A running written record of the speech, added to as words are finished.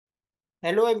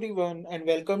Hello everyone and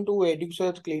welcome to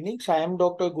Edusurg Clinics. I am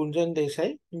Dr. Gunjan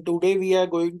Desai. And today we are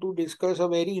going to discuss a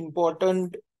very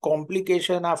important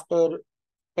complication after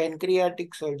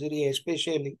pancreatic surgery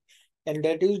especially, and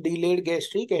that is delayed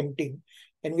gastric emptying.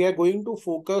 And we are going to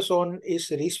focus on its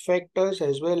risk factors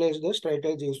as well as the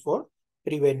strategies for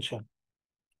prevention.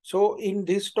 So in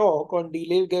this talk on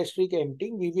delayed gastric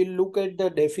emptying, we will look at the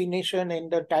definition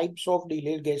and the types of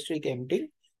delayed gastric emptying,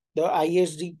 the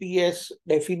ISGPS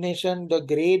definition, the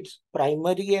grades,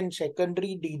 primary and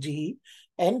secondary DGE,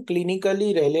 and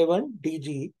clinically relevant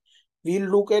DGE. We'll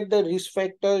look at the risk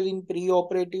factors in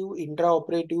preoperative,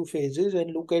 intraoperative phases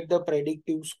and look at the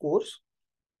predictive scores.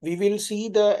 We will see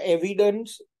the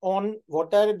evidence on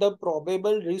what are the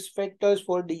probable risk factors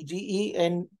for DGE,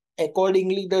 and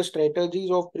accordingly the strategies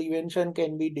of prevention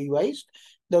can be devised.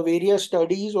 The various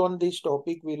studies on this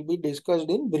topic will be discussed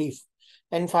in brief.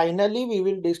 And finally, we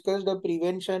will discuss the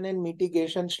prevention and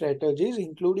mitigation strategies,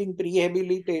 including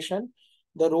prehabilitation,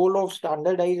 the role of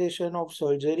standardization of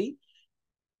surgery,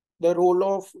 the role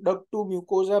of duct to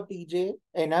mucosa PJ,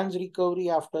 enhanced recovery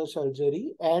after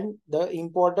surgery, and the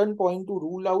important point to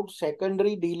rule out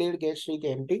secondary delayed gastric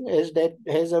emptying, as that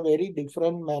has a very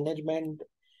different management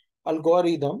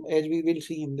algorithm, as we will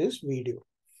see in this video.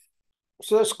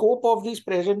 So the scope of this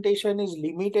presentation is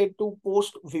limited to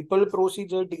post-Whipple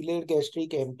procedure delayed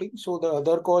gastric emptying. So the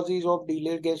other causes of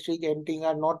delayed gastric emptying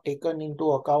are not taken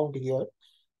into account here.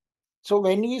 So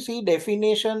when we see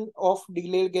definition of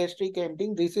delayed gastric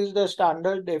emptying, this is the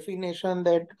standard definition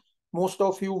that most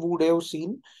of you would have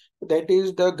seen. That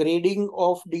is the grading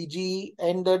of DGE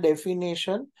and the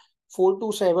definition: 4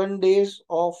 to 7 days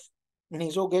of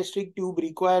nasogastric tube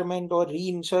requirement or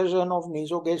reinsertion of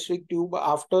nasogastric tube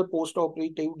after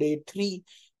postoperative day 3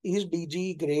 is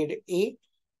DGE grade A.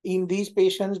 In these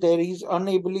patients, there is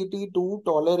inability to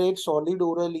tolerate solid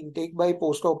oral intake by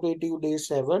postoperative day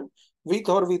 7 with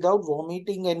or without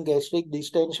vomiting and gastric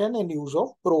distension and use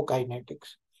of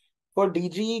prokinetics. For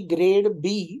DGE grade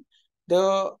B,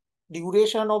 the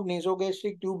duration of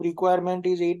nasogastric tube requirement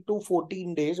is 8 to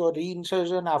 14 days or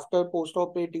reinsertion after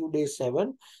postoperative day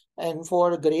 7. And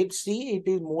for grade C, it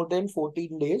is more than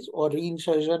 14 days or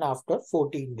reinsertion after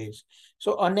 14 days.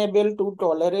 So unable to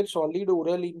tolerate solid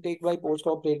oral intake by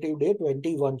postoperative day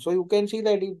 21. So you can see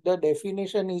that if the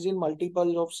definition is in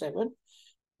multiples of 7,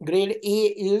 grade A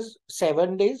is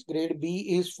 7 days, grade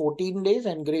B is 14 days,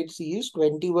 and grade C is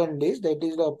 21 days. That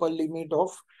is the upper limit of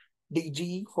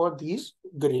DGE for these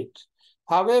grades.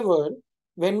 However,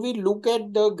 when we look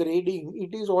at the grading,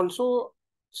 it is also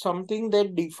something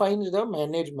that defines the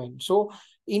management. So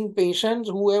in patients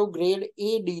who have grade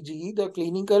A DGE, the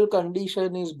clinical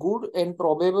condition is good and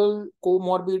probable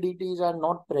comorbidities are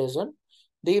not present.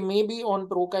 They may be on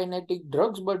prokinetic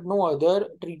drugs, but no other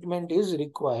treatment is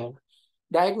required.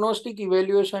 Diagnostic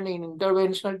evaluation in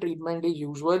interventional treatment is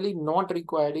usually not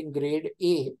required in grade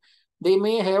A. They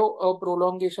may have a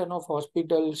prolongation of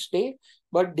hospital stay,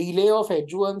 but delay of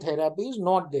adjuvant therapy is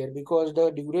not there because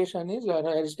the duration is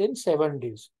less than 7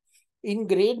 days. In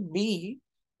grade B,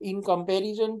 in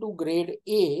comparison to grade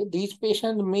A, these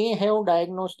patients may have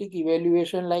diagnostic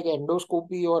evaluation like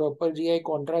endoscopy or upper GI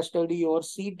contrast study or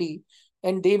CT,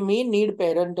 and they may need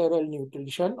parenteral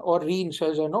nutrition or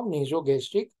reinsertion of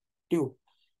nasogastric tube.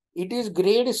 It is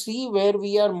grade C where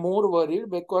we are more worried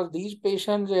because these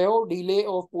patients have delay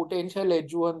of potential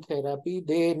adjuvant therapy.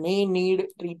 They may need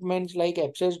treatments like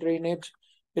abscess drainage,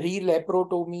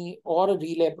 re-laparotomy or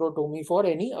re-laparotomy for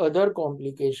any other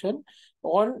complication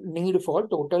or need for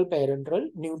total parenteral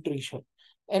nutrition.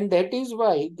 And that is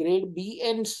why grade B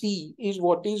and C is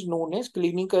what is known as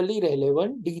clinically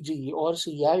relevant DGE or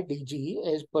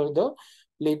CR-DGE as per the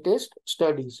latest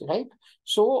studies, right?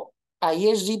 So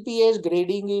ISGPS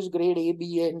grading is grade A,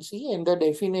 B, and C, and the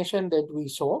definition that we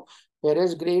saw,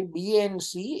 whereas grade B and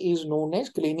C is known as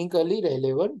clinically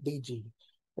relevant DGE,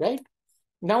 right?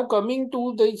 Now coming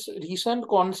to this recent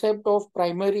concept of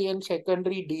primary and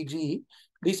secondary DGE,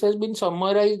 this has been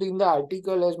summarized in the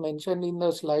article as mentioned in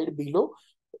the slide below.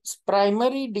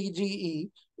 Primary DGE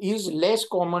is less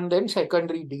common than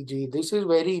secondary DGE. This is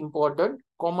very important,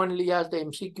 commonly asked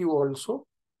MCQ also.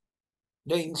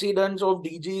 The incidence of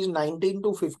DG is 19 to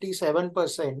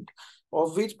 57%,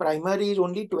 of which primary is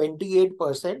only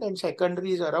 28% and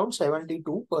secondary is around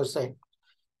 72%.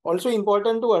 Also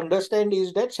important to understand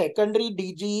is that secondary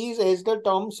DG is, as the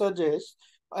term suggests,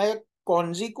 a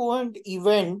consequent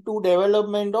event to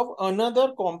development of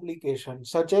another complication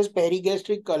such as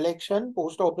perigastric collection,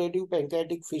 postoperative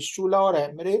pancreatic fistula or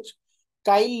hemorrhage,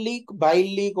 chyle leak, bile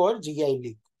leak or GI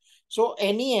leak. So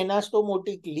any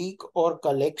anastomotic leak or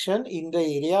collection in the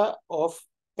area of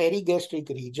perigastric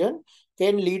region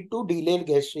can lead to delayed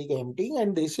gastric emptying,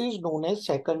 and this is known as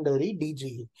secondary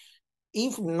DGE.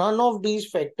 If none of these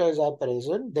factors are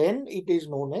present, then it is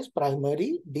known as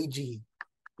primary DGE,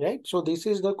 right? So this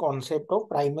is the concept of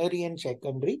primary and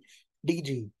secondary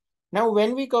DGE. Now,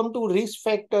 when we come to risk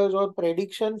factors or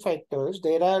prediction factors,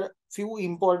 there are few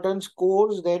important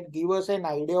scores that give us an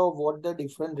idea of what the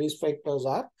different risk factors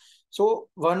are. So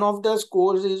one of the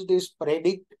scores is this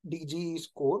predict DGE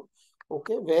score,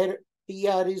 okay, where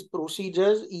PR is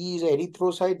procedures, E is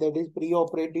erythrocyte, that is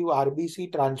preoperative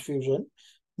RBC transfusion.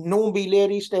 No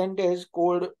biliary stent is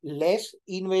scored less.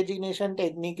 Invagination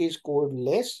technique is scored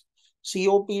less.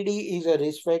 COPD is a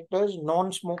risk factor.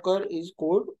 Non-smoker is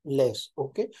scored less.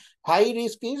 Okay. High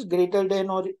risk is greater than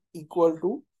or equal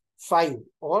to 5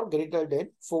 or greater than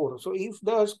 4. So if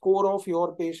the score of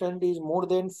your patient is more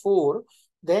than 4,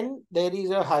 then there is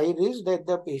a high risk that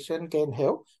the patient can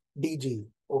have DG.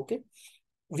 Okay.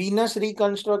 Venous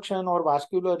reconstruction or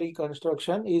vascular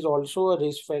reconstruction is also a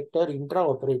risk factor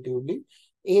intraoperatively.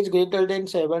 Age greater than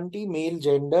 70, male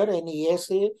gender, and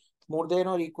ASA more than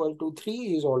or equal to 3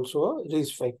 is also a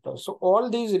risk factor. So all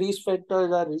these risk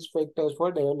factors are risk factors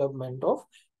for development of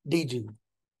DG.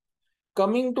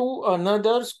 Coming to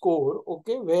another score,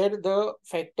 okay, where the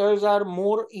factors are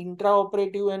more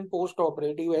intraoperative and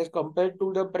postoperative as compared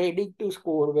to the predictive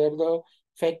score, where the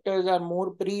factors are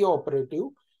more preoperative.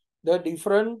 The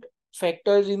different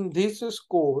factors in this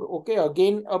score, okay,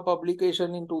 again, a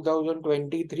publication in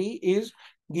 2023 is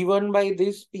given by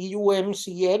this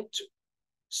PUMCH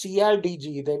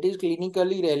CRDG, that is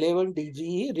clinically relevant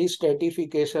DGE risk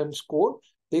stratification score.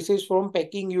 This is from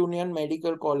Peking Union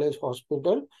Medical College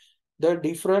Hospital. The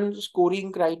different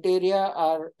scoring criteria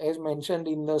are as mentioned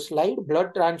in the slide.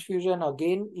 Blood transfusion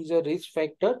again is a risk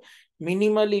factor.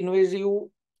 Minimal invasive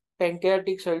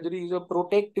pancreatic surgery is a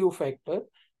protective factor.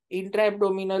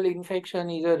 Intraabdominal infection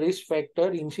is a risk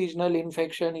factor. Incisional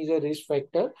infection is a risk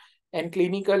factor. And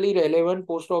clinically relevant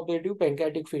postoperative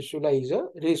pancreatic fistula is a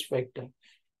risk factor.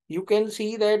 You can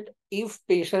see that if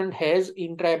patient has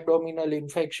intraabdominal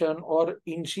infection or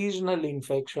incisional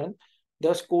infection,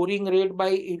 the scoring rate by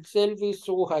itself is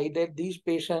so high that these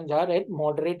patients are at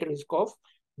moderate risk of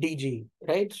DG,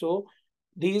 right? So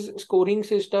these scoring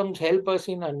systems help us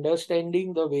in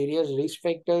understanding the various risk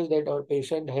factors that our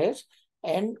patient has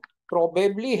and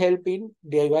probably help in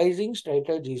devising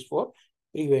strategies for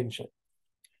prevention.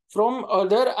 From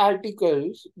other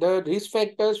articles, the risk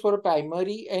factors for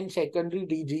primary and secondary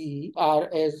DGE are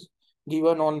as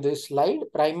given on this slide.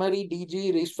 Primary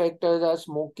DGE risk factors are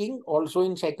smoking, also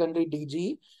in secondary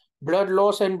DGE. Blood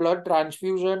loss and blood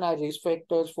transfusion are risk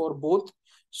factors for both.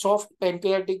 Soft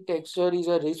pancreatic texture is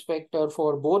a risk factor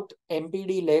for both.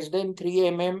 MPD less than 3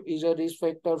 mm is a risk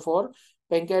factor for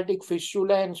pancreatic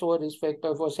fistula and so a risk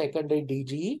factor for secondary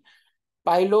DGE.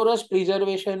 Pylorus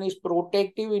preservation is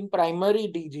protective in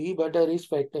primary DG, but a risk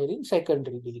factor in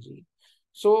secondary DG.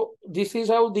 So this is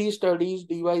how these studies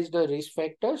devise the risk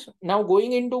factors. Now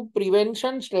going into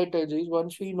prevention strategies,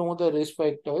 once we know the risk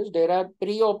factors, there are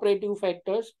preoperative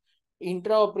factors,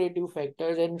 intraoperative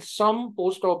factors, and some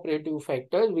postoperative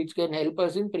factors which can help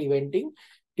us in preventing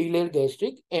delayed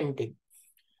gastric emptying.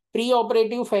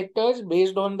 Preoperative factors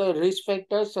based on the risk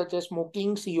factors such as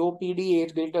smoking, COPD,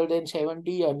 age greater than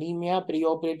 70, anemia,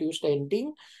 preoperative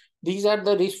stenting. These are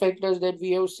the risk factors that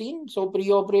we have seen. So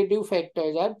preoperative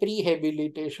factors are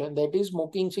prehabilitation, that is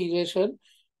smoking cessation,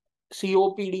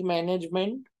 COPD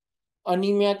management,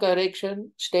 anemia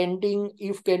correction, stenting,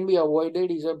 if can be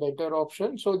avoided, is a better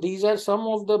option. So these are some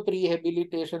of the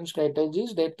prehabilitation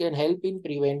strategies that can help in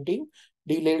preventing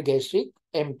delayed gastric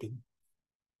emptying.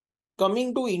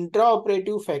 Coming to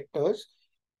intraoperative factors,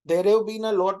 there have been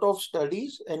a lot of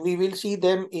studies and we will see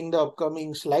them in the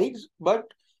upcoming slides. But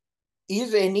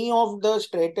is any of the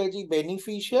strategy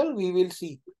beneficial? We will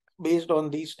see based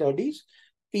on these studies.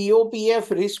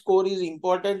 POPF risk score is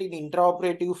important in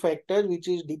intraoperative factors, which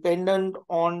is dependent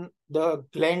on the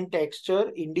gland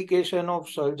texture, indication of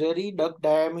surgery, duct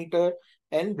diameter,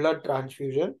 and blood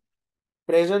transfusion.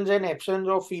 Presence and absence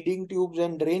of feeding tubes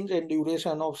and drains and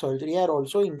duration of surgery are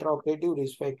also intraoperative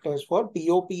risk factors for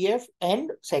POPF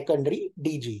and secondary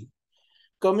DG.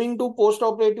 Coming to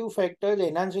postoperative factors,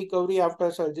 enhanced recovery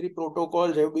after surgery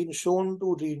protocols have been shown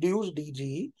to reduce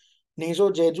DG.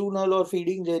 Nasojejunal or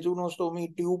feeding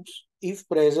jejunostomy tubes, if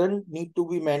present, need to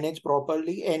be managed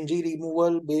properly. NG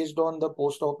removal based on the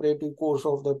postoperative course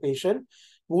of the patient.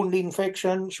 Wound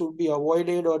infection should be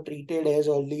avoided or treated as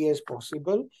early as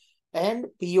possible. And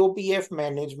POPF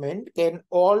management can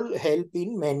all help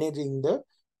in managing the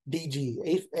DG.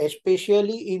 If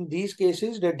especially in these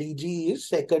cases, the DG is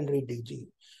secondary DG.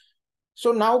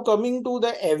 So now coming to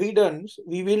the evidence,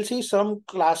 we will see some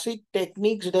classic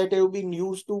techniques that have been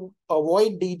used to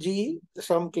avoid DGE,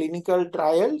 some clinical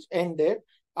trials and their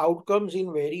outcomes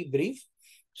in very brief.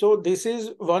 So this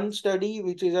is one study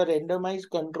which is a randomized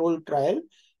controlled trial,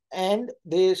 and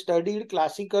they studied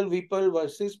classical Whipple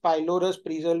versus pylorus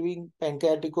preserving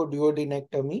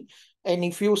pancreaticoduodenectomy. And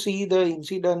if you see the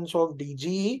incidence of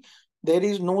DGE, there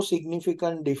is no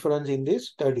significant difference in this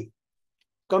study.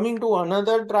 Coming to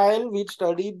another trial which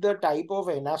studied the type of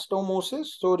anastomosis.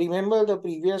 So remember the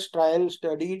previous trial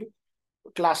studied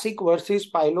classic versus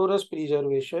pylorus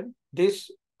preservation. This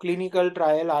clinical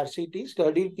trial RCT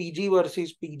studied PG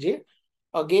versus PJ.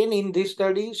 Again, in this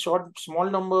study, small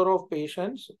number of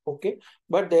patients, okay,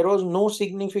 but there was no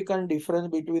significant difference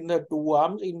between the two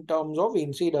arms in terms of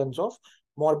incidence of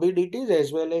morbidities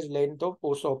as well as length of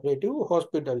postoperative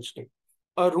hospital stay.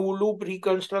 A rule loop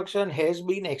reconstruction has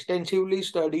been extensively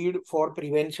studied for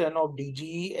prevention of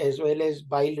DGE as well as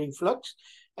bile reflux.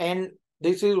 And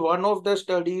this is one of the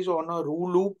studies on a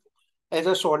rule loop as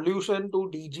a solution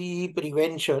to DGE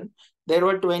prevention. There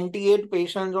were 28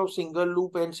 patients of single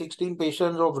loop and 16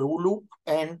 patients of rule loop.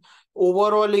 And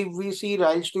overall, if we see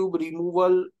Riles tube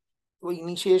removal,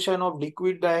 initiation of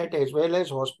liquid diet as well as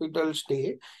hospital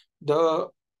stay, the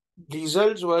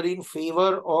results were in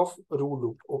favor of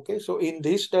rule. Okay, so in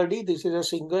this study, this is a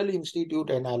single institute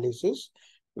analysis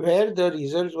where the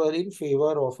results were in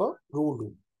favor of a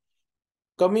rule.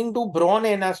 Coming to Braun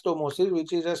anastomosis,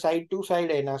 which is a side-to-side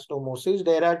anastomosis,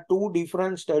 there are two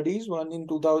different studies, one in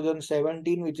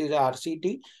 2017, which is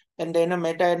RCT, and then a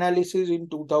meta-analysis in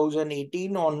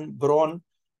 2018 on Braun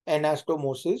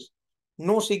anastomosis.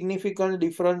 No significant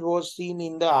difference was seen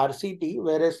in the RCT,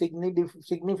 whereas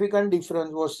significant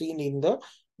difference was seen in the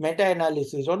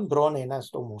meta-analysis on Braun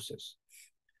anastomosis.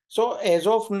 So as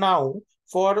of now,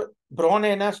 for Braun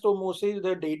anastomosis,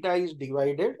 the data is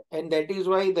divided, and that is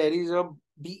why there is a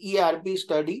BERP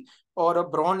study or a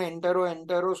Braun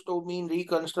enterostomy in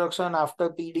reconstruction after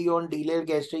PD on delayed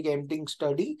gastric emptying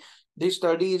study. This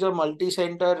study is a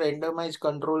multi-center randomized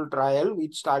controlled trial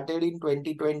which started in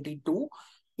 2022.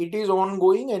 It is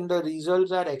ongoing and the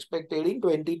results are expected in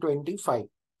 2025.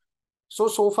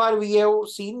 So far we have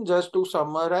seen, just to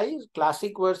summarize,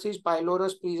 classic versus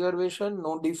pylorus preservation,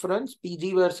 no difference.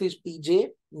 PG versus PJ,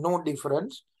 no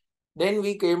difference. Then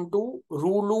we came to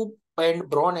rule loop and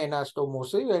Braun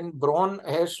anastomosis, and Braun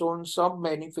has shown some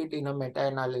benefit in a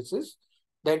meta-analysis.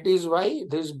 That is why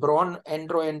this Braun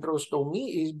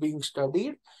enterostomy is being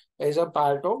studied as a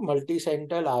part of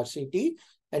multicenter RCT,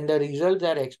 and the results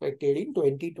are expected in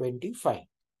 2025.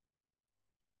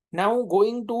 Now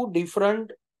going to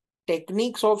different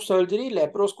techniques of surgery,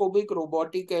 laparoscopic,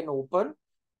 robotic, and open.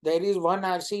 There is one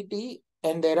RCT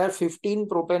and there are 15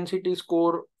 propensity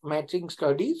score matching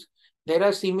studies. There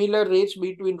are similar rates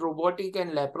between robotic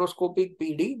and laparoscopic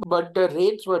PD, but the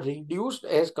rates were reduced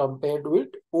as compared with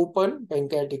open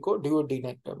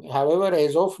pancreaticoduodenectomy. However,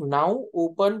 as of now,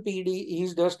 open PD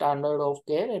is the standard of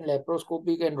care, and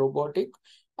laparoscopic and robotic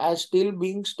are still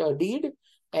being studied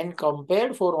and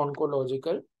compared for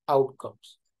oncological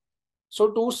outcomes.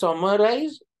 So to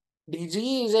summarize,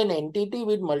 DGE is an entity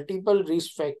with multiple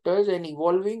risk factors and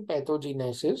evolving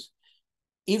pathogenesis.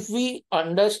 If we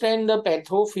understand the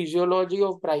pathophysiology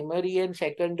of primary and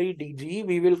secondary DGE,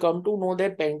 we will come to know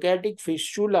that pancreatic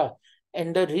fistula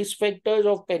and the risk factors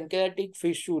of pancreatic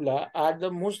fistula are the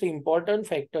most important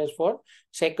factors for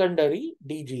secondary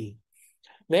DGE.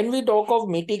 When we talk of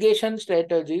mitigation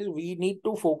strategies, we need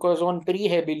to focus on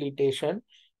prehabilitation,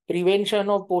 prevention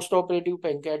of postoperative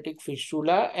pancreatic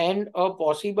fistula, and a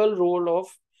possible role of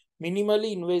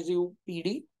minimally invasive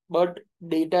PD, but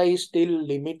data is still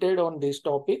limited on this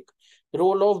topic.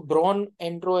 Role of Braun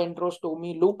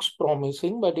enterostomy looks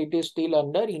promising, but it is still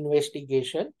under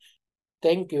investigation.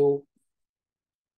 Thank you.